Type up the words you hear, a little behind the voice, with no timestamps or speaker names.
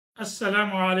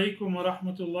Assalamu alaikum wa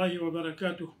rahmatullahi wa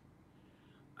barakatuh.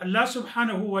 Allah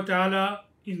subhanahu wa ta'ala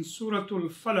in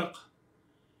Suratul Falaq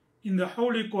in the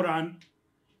Holy Quraan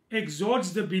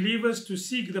exhorts the believers to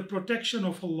seek the protection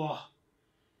of Allah.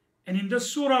 And in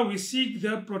this surah we seek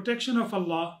the protection of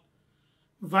Allah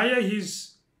via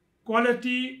His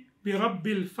quality bi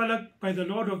Rabbil Falaq, by the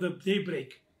Lord of the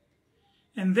daybreak.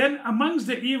 And then amongst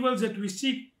the evils that we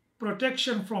seek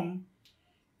protection from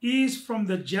is from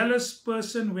the jealous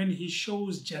person when he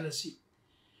shows jealousy.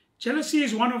 Jealousy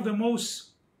is one of the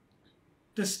most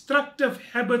destructive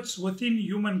habits within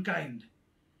humankind.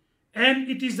 And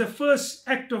it is the first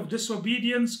act of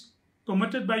disobedience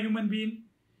committed by human being.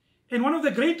 And one of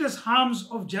the greatest harms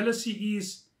of jealousy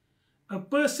is a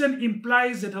person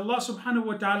implies that Allah subhanahu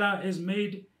wa ta'ala has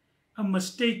made a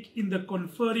mistake in the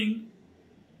conferring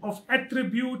of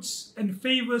attributes and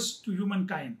favors to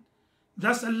humankind.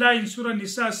 Thus Allah in Surah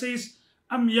Nisa says,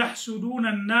 Am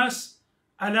yahsuduna an-nas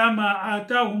ala ma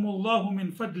atahum Allahu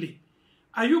min fadli.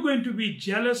 Are you going to be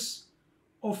jealous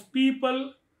of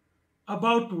people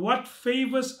about what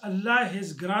favors Allah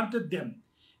has granted them?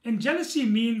 And jealousy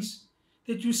means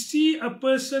that you see a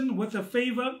person with a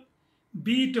favor,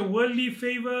 be it a worldly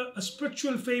favor, a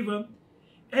spiritual favor,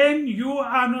 and you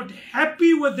are not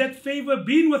happy with that favor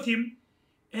being with him,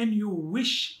 and you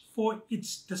wish for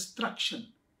its destruction.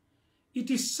 It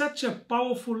is such a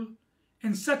powerful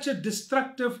and such a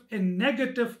destructive and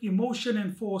negative emotion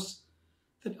and force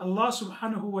that Allah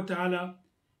subhanahu wa ta'ala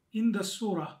in the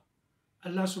surah,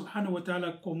 Allah subhanahu wa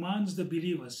ta'ala commands the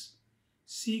believers,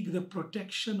 seek the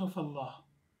protection of Allah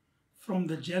from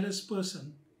the jealous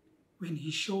person when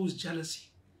he shows jealousy.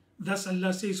 Thus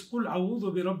Allah says, Qul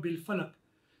a'udhu bi Rabbil Falaq.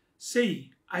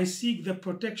 Say, I seek the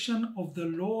protection of the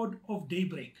Lord of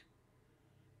daybreak.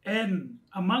 And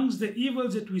amongst the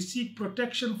evils that we seek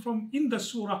protection from in the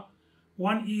surah,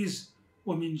 one is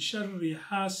وَمِن شَرِّ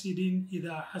حَاسِدٍ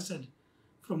إِذَا حَسَدٍ,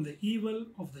 from the evil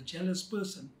of the jealous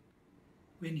person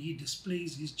when he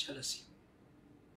displays his jealousy.